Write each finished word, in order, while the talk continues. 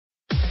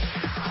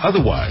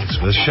Otherwise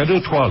with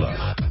Shado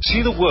Twala.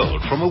 See the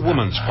world from a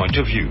woman's point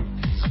of view.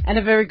 And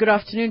a very good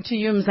afternoon to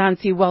you,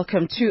 Mzansi.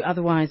 Welcome to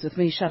Otherwise with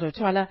me, Shado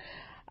Twala,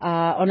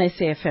 on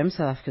SAFM,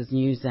 South Africa's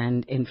news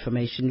and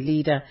information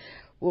leader.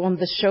 On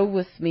the show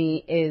with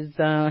me is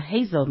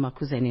Hazel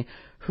Makuzeni,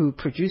 who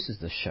produces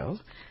the show.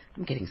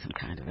 I'm getting some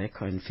kind of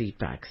echo and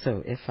feedback,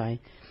 so if I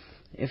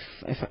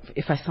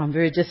sound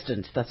very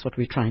distant, that's what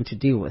we're trying to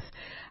deal with.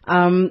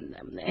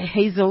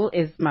 Hazel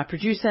is my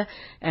producer,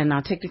 and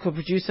our technical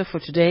producer for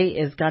today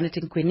is Garnet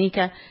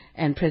Nkwenika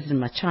and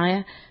President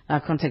Machaya. Our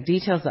contact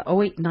details are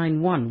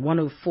 0891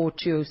 104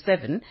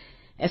 207,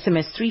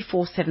 SMS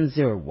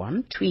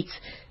 34701, tweets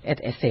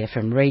at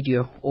SAFM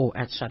Radio or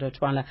at Shado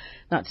Twala.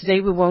 Now, today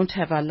we won't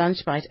have our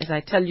lunch bite as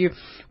I tell you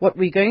what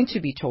we're going to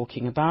be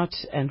talking about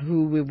and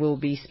who we will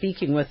be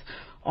speaking with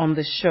on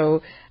the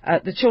show.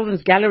 The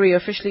Children's Gallery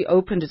officially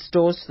opened its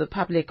doors to the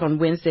public on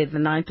Wednesday, the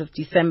 9th of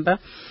December,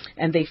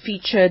 and they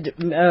featured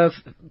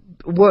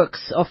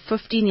works of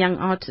 15 young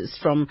artists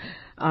from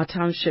our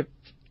township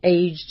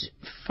aged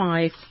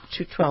 5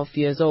 to 12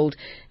 years old.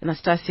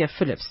 Anastasia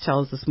Phillips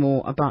tells us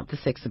more about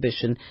this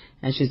exhibition,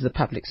 and she's the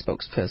public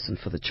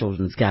spokesperson for the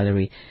Children's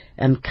Gallery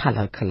and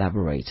color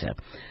collaborator.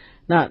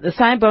 Now, the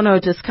Saibono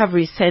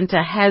Discovery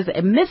Center has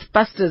a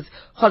Mythbusters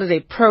holiday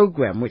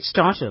program which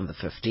started on the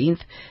 15th.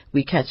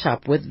 We catch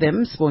up with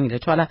them.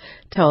 Sibongile Twala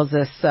tells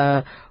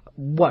us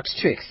what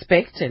to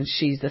expect, and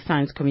she's the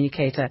science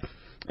communicator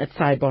at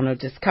Saibono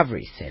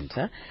Discovery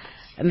Center.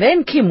 And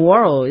then Kim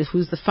Worrell,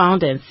 who's the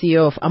founder and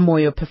CEO of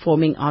Amoyo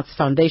Performing Arts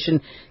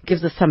Foundation,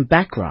 gives us some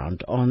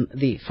background on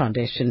the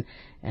foundation.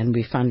 And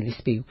we finally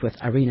speak with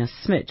Arena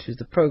Smith, who's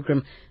the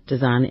Program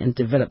Design and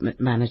Development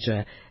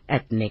Manager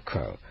at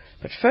NECRO.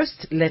 But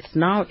first, let's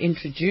now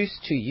introduce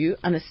to you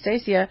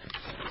Anastasia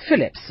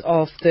Phillips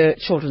of the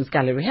Children's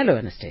Gallery. Hello,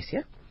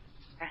 Anastasia.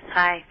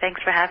 Hi,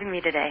 thanks for having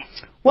me today.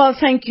 Well,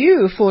 thank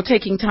you for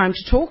taking time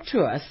to talk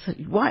to us.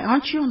 Why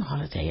aren't you on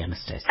holiday,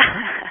 Anastasia?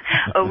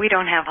 Oh, we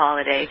don't have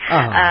holiday.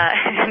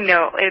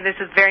 No, this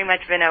has very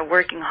much been a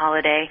working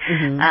holiday,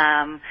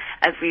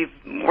 as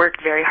we've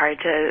worked very hard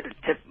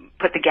to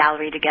put the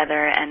gallery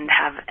together and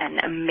have an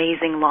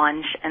amazing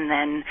launch, and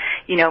then,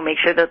 make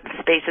sure that the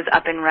space is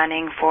up and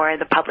running for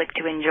the public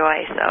to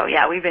enjoy. So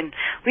yeah, we've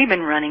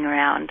been running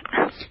around.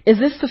 Is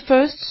this the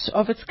first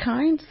of its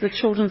kind, the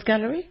Children's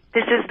Gallery?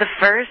 This is the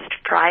first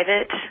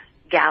private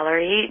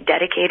gallery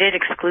dedicated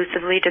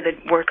exclusively to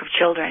the work of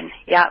children.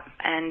 Yep,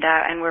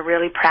 and we're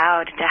really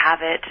proud to have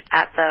it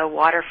at the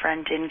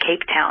waterfront in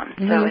Cape Town.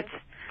 So it's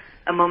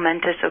a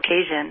momentous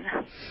occasion.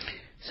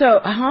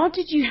 So how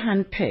did you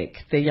handpick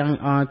the young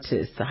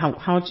artists?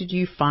 How did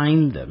you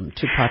find them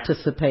to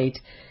participate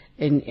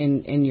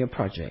in your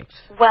project?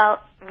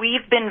 Well,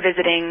 we've been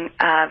visiting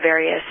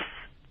various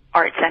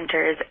art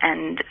centers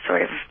and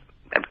sort of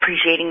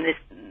appreciating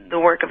the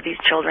work of these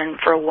children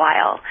for a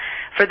while.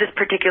 For this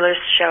particular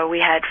show, we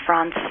had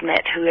Franz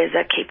Smith, who is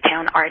a Cape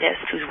Town artist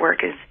whose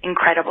work is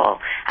incredible,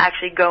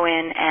 actually go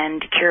in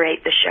and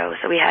curate the show.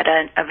 So we had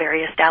a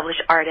very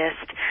established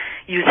artist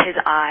use his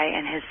eye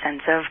and his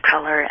sense of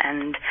color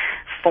and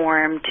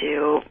form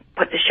to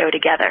put the show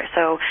together.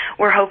 So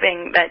we're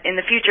hoping that in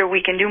the future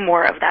we can do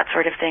more of that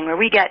sort of thing, where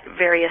we get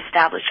very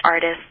established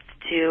artists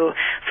to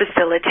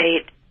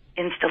facilitate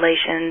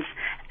installations,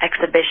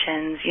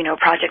 exhibitions,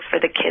 projects for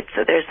the kids.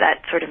 So there's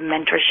that sort of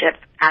mentorship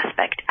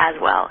aspect as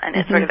well, and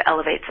it sort of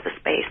elevates the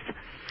space.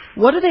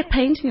 What are they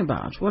painting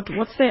about?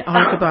 What's their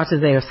art about?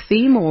 Is there a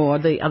theme, or are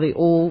they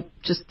all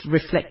just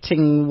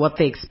reflecting what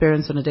they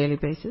experience on a daily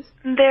basis?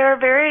 There are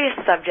various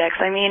subjects.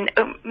 I mean,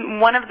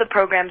 one of the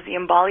programs, the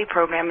Mbali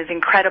program, is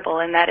incredible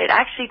in that it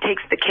actually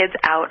takes the kids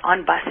out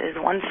on buses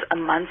once a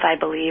month, I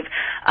believe,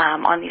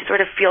 on these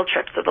sort of field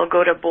trips. So they'll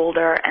go to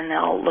Boulder and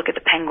they'll look at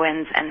the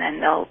penguins, and then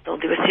they'll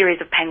do a series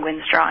of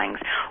penguins drawings,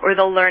 or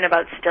they'll learn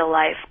about still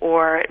life,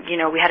 or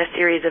we had a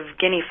series of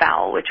guinea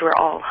fowl, which were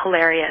all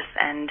hilarious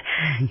and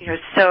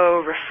so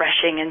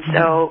refreshing and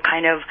so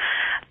kind of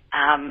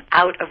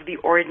out of the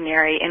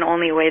ordinary in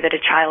only a way that a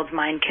child's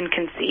mind can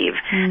conceive.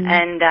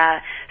 And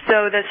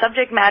so the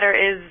subject matter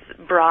is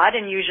broad,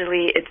 and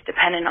usually it's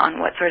dependent on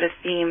what sort of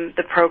theme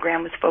the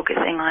program was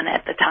focusing on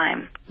at the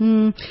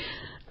time.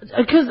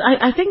 Because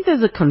I think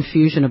there's a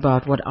confusion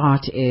about what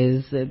art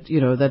is, that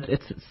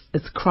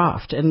it's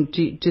craft. And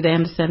do they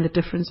understand the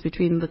difference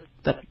between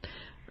the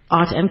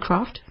art and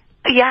craft?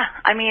 Yeah,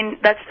 I mean,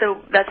 that's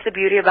the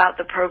beauty about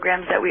the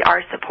programs that we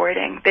are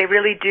supporting. They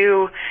really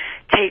do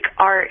take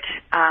art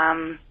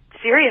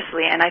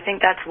seriously, and I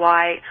think that's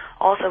why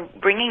also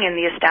bringing in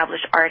the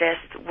established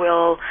artists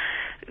will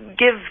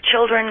give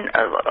children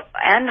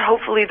and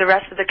hopefully the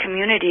rest of the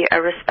community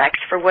a respect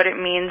for what it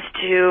means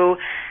to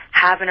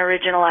have an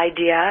original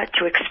idea,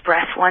 to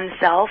express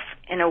oneself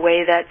in a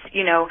way that's,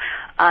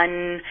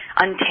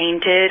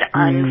 untainted,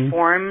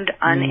 unformed,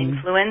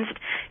 uninfluenced.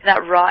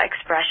 That raw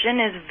expression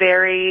is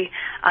very,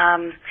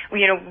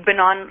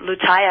 Benon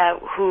Lutaya,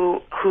 who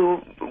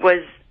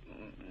was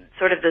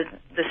sort of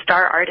the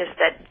star artist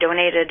that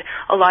donated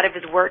a lot of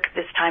his work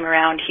this time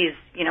around. He's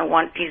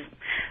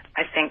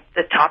I think,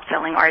 the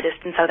top-selling artist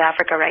in South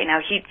Africa right now.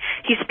 He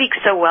speaks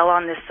so well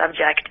on this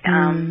subject,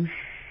 and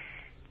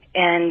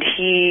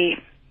he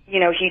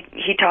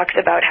talks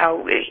about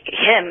how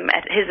him,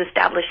 at his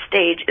established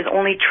stage, is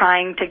only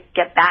trying to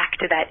get back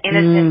to that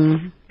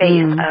innocent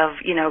space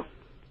of,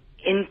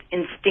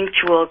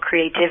 instinctual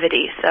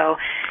creativity. So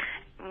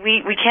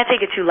we can't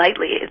take it too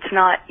lightly. It's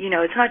not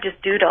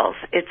just doodles.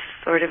 It's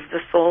sort of the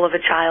soul of a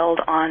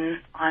child on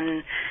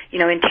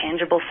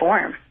intangible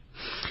form.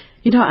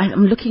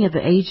 I'm looking at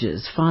the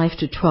ages, 5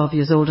 to 12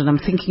 years old, and I'm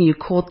thinking you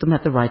caught them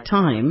at the right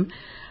time.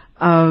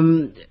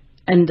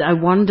 And I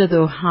wonder,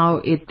 though, how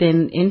it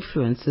then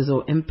influences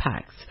or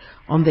impacts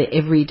on their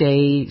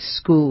everyday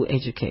school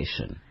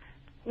education.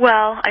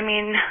 Well,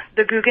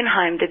 the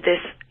Guggenheim did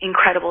this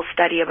incredible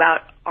study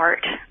about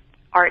art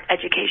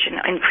education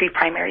in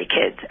pre-primary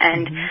kids.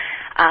 And,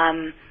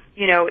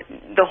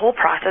 the whole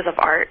process of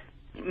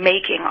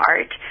making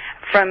art,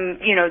 from,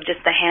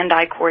 just the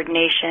hand-eye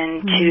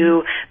coordination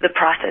to the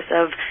process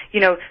of,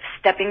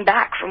 stepping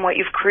back from what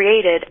you've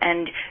created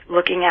and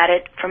looking at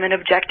it from an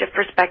objective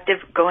perspective,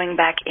 going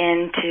back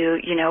in to,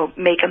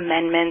 make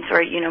amendments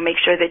or, make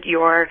sure that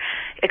you're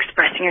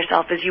expressing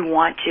yourself as you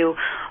want to.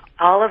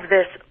 All of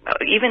this,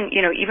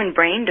 even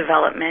brain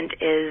development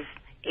is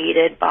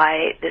aided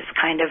by this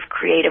kind of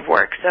creative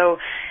work. So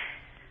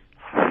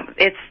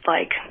it's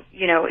like,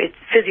 it's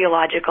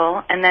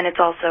physiological, and then it's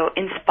also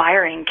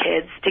inspiring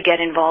kids to get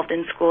involved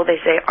in school. They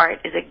say art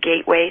is a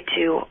gateway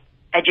to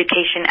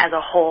education as a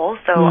whole.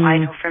 So I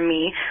know for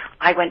me,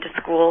 I went to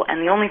school,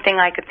 and the only thing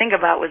I could think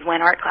about was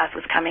when art class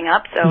was coming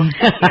up. So,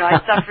 I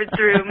suffered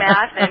through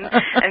math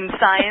and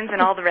science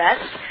and all the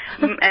rest.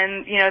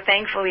 And,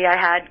 thankfully I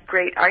had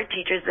great art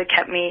teachers that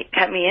kept me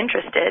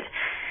interested.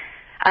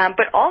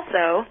 But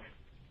also,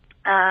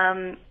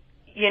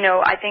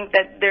 I think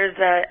that there's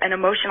an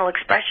emotional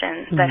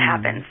expression that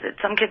happens that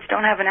some kids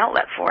don't have an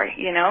outlet for.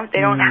 They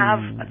don't have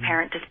a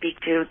parent to speak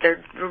to.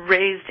 They're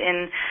raised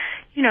in,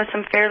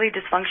 some fairly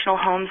dysfunctional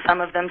homes,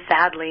 some of them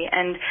sadly,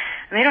 and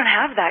they don't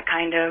have that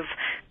kind of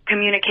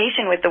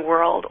communication with the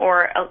world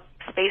or a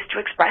space to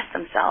express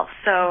themselves.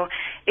 So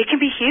it can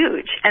be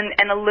huge,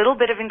 and a little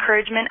bit of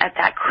encouragement at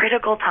that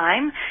critical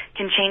time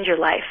can change your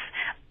life.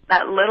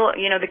 That little,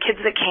 the kids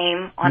that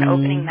came on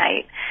opening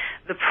night,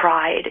 the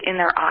pride in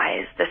their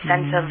eyes, the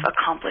sense of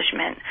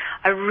accomplishment.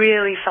 I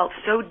really felt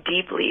so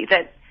deeply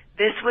that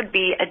this would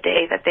be a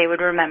day that they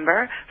would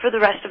remember for the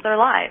rest of their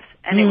lives.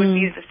 And it would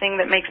be the thing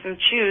that makes them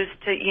choose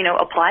to,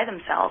 apply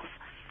themselves.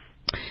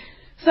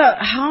 So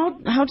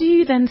how do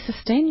you then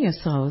sustain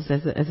yourselves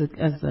as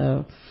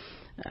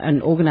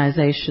an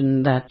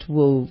organization that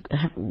will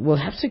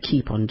have to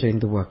keep on doing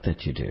the work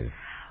that you do?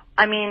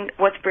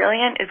 What's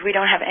brilliant is we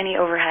don't have any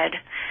overhead.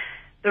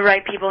 The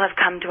right people have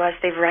come to us.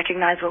 They've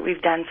recognized what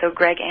we've done. So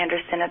Greg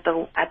Anderson at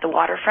the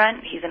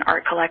waterfront, he's an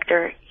art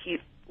collector. He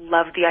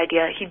loved the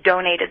idea. He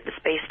donated the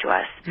space to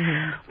us.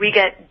 We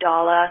get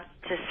DALA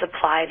to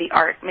supply the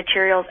art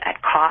materials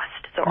at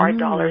cost. So our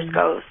dollars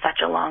go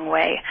such a long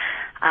way.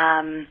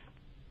 A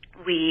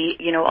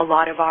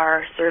lot of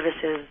our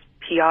services,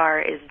 PR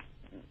is,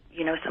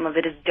 some of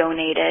it is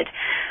donated.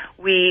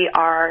 We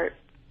are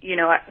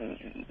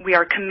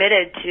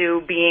committed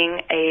to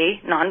being a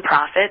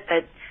nonprofit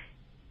that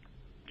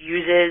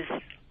uses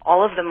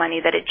all of the money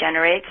that it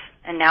generates,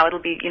 and now it'll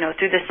be,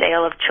 through the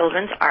sale of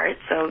children's art.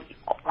 So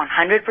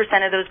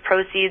 100% of those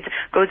proceeds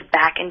goes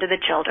back into the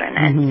children.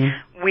 And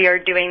we are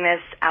doing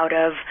this out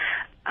of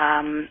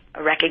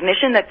a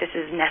recognition that this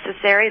is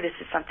necessary. This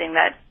is something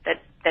that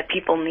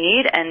people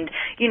need, and,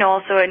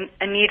 also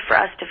a need for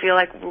us to feel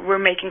like we're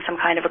making some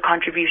kind of a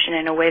contribution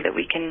in a way that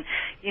we can,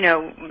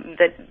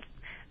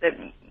 that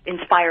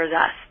inspires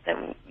us, that,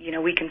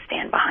 we can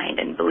stand behind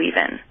and believe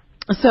in.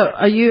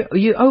 So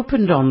you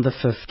opened on the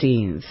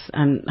 15th,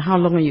 and how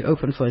long are you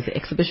open for? Is the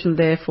exhibition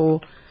there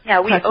for?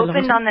 Yeah, we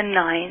opened on the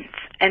 9th,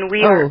 and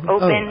we are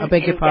open I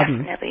beg your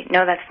pardon. indefinitely.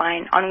 No, that's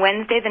fine. On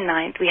Wednesday the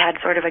 9th, we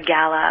had sort of a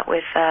gala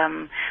with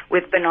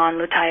Benon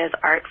Lutaya's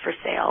art for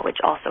sale, which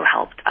also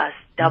helped us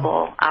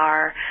double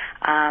our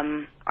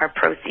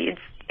proceeds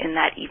in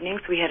that evening.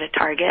 So we had a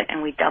target,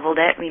 and we doubled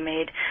it. We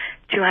made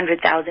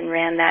 200,000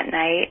 rand that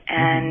night,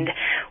 and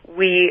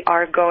we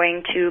are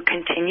going to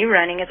continue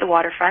running at the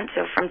waterfront.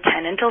 So from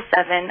 10 until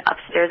 7,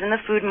 upstairs in the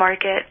food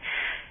market.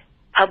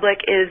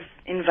 Public is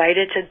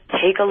invited to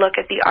take a look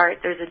at the art.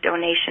 There's a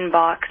donation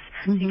box.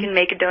 You can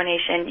make a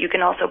donation. You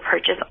can also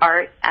purchase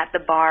art at the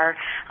bar,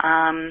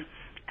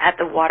 at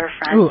the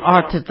waterfront. Oh,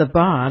 art at the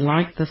bar. I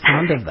like the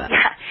sound of that.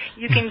 Yeah.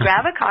 You can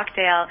grab a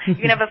cocktail. You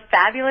can have a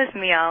fabulous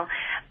meal.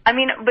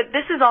 But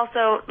this is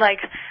also,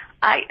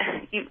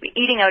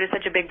 eating out is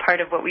such a big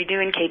part of what we do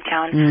in Cape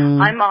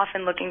Town. I'm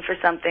often looking for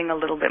something a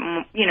little bit,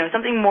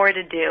 something more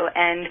to do.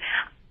 And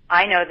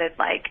I know that,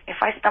 if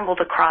I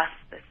stumbled across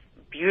this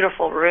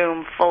beautiful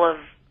room full of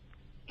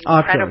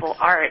incredible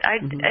art,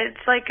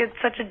 it's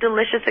such a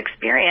delicious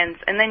experience.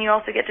 And then you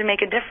also get to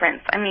make a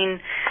difference.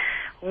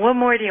 what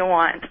more do you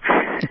want?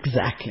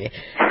 Exactly.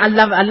 I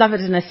love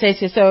it,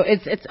 Anastasia. So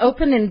it's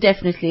open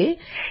indefinitely.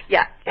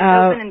 Yeah, it's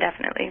open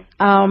indefinitely.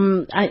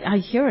 I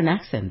hear an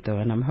accent though,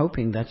 and I'm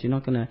hoping that you're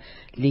not going to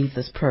leave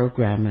this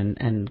program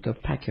and go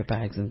pack your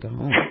bags and go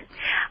home.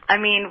 I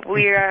mean,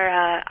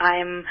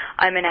 I'm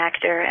an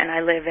actor, and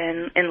I live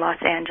in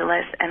Los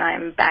Angeles, and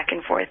I'm back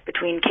and forth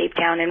between Cape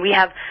Town, and we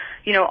have,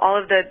 all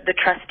of the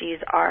trustees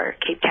are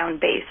Cape Town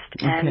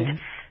based, and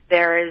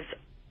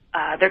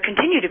there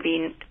continue to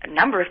be a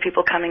number of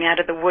people coming out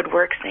of the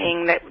woodwork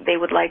saying that they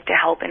would like to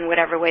help in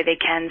whatever way they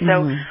can.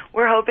 So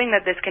we're hoping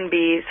that this can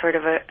be sort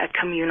of a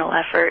communal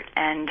effort,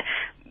 and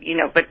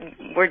but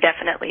we're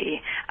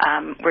definitely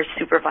we're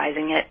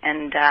supervising it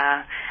and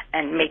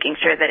making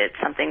sure that it's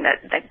something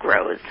that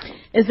grows.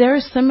 Is there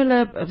a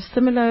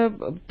similar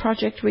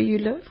project where you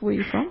live? Where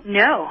you from?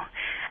 No,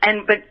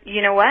 but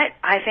you know what?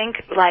 I think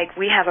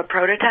we have a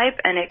prototype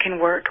and it can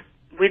work.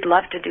 We'd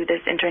love to do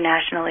this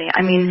internationally.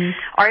 I mean,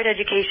 art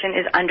education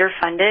is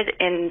underfunded,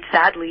 and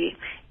sadly,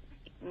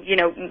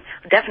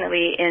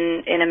 definitely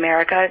in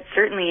America,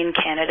 certainly in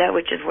Canada,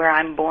 which is where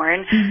I'm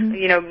born,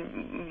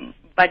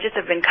 budgets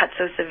have been cut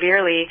so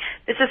severely.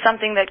 This is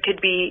something that could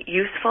be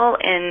useful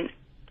in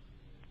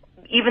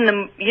even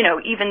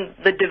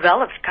the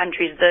developed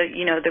countries,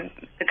 the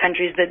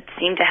countries that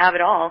seem to have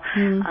it all.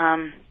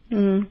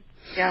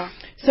 Yeah.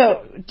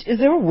 So, is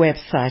there a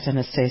website,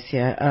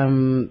 Anastasia,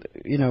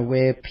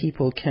 where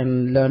people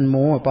can learn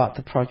more about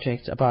the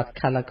project, about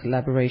color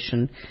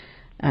collaboration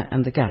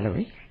and the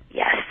gallery?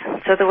 Yes.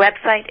 So the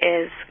website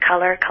is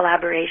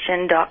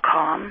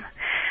colorcollaboration.com.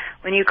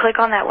 When you click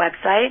on that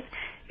website,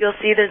 you'll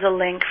see there's a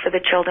link for the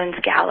Children's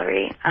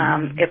Gallery.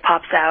 It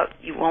pops out.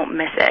 You won't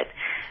miss it.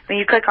 When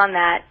you click on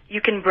that,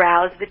 you can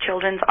browse the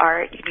children's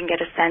art. You can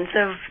get a sense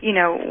of,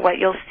 what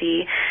you'll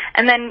see.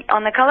 And then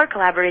on the Color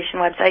Collaboration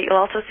website, you'll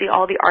also see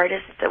all the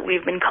artists that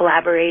we've been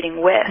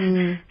collaborating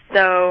with.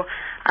 So,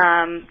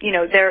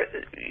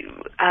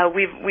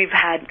 we've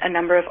had a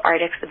number of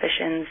art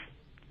exhibitions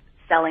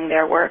selling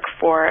their work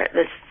for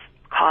this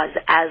cause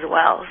as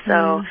well.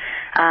 So,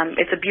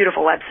 it's a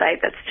beautiful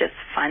website that's just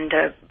fun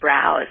to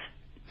browse.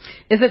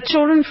 Is it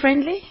children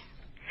friendly?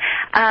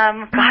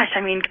 Gosh,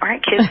 I mean,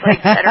 aren't kids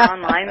better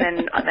online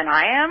than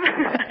I am?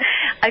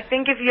 I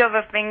think if you have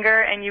a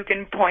finger and you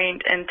can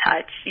point and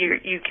touch,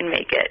 you can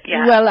make it.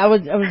 Yeah. Well, I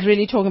was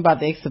really talking about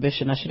the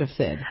exhibition. I should have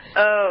said.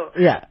 Oh.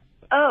 Yeah.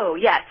 Oh,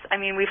 yes. I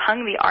mean, we've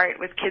hung the art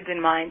with kids in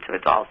mind, so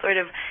it's all sort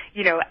of,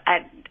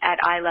 at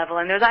eye level.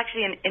 And there's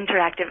actually an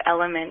interactive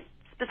element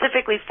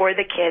specifically for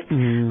the kids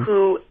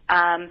who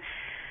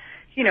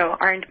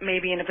aren't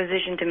maybe in a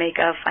position to make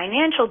a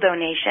financial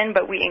donation,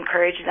 but we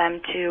encourage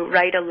them to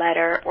write a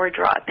letter or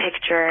draw a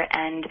picture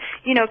and,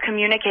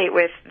 communicate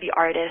with the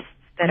artists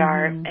that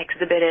are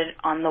exhibited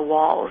on the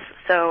walls.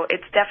 So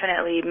it's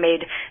definitely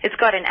it's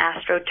got an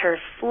AstroTurf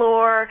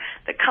floor,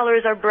 the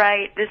colors are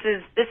bright. This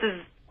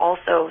is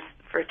also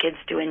for kids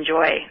to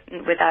enjoy,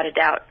 without a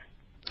doubt.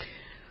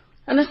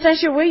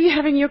 Anastasia, where are you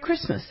having your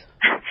Christmas?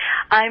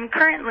 I'm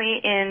currently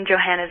in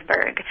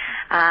Johannesburg.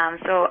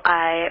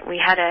 We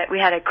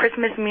had a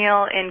Christmas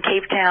meal in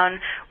Cape Town.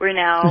 We're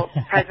now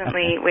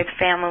presently with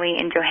family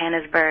in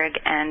Johannesburg,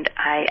 and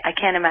I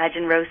can't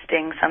imagine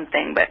roasting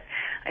something, but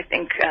I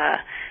think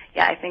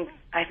I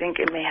think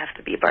it may have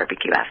to be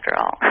barbecue after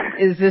all.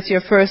 Is this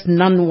your first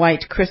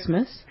non-white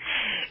Christmas?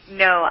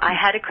 No, I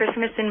had a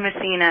Christmas in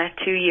Messina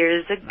 2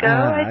 years ago,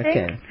 I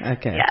think.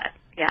 Okay.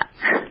 Yeah.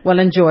 Well,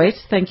 enjoy it.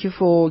 Thank you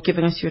for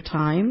giving us your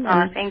time.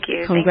 Thank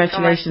you.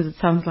 Congratulations. Thank you so much. It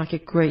sounds like a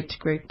great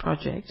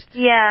project.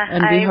 Yeah,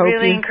 and I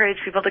really encourage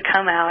people to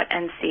come out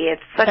and see.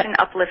 It's such an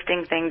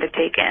uplifting thing to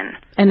take in.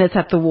 And it's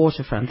at the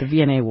waterfront, the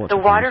V&A waterfront. The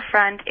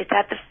waterfront. It's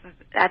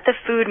at the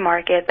food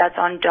market that's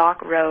on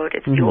Dock Road.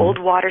 It's the old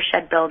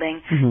watershed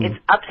building. It's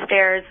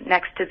upstairs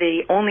next to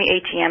the only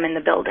ATM in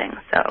the building.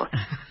 So.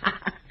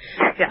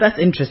 Yeah. That's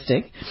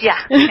interesting.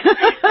 Yeah.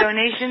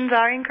 Donations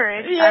are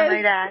encouraged. Yes. I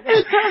might add.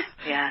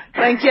 Yeah.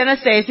 Thank you,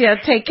 Anastasia.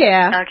 Take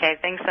care. Okay.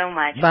 Thanks so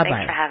much. Bye-bye.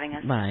 Thanks for having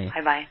us. Bye.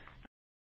 Bye-bye.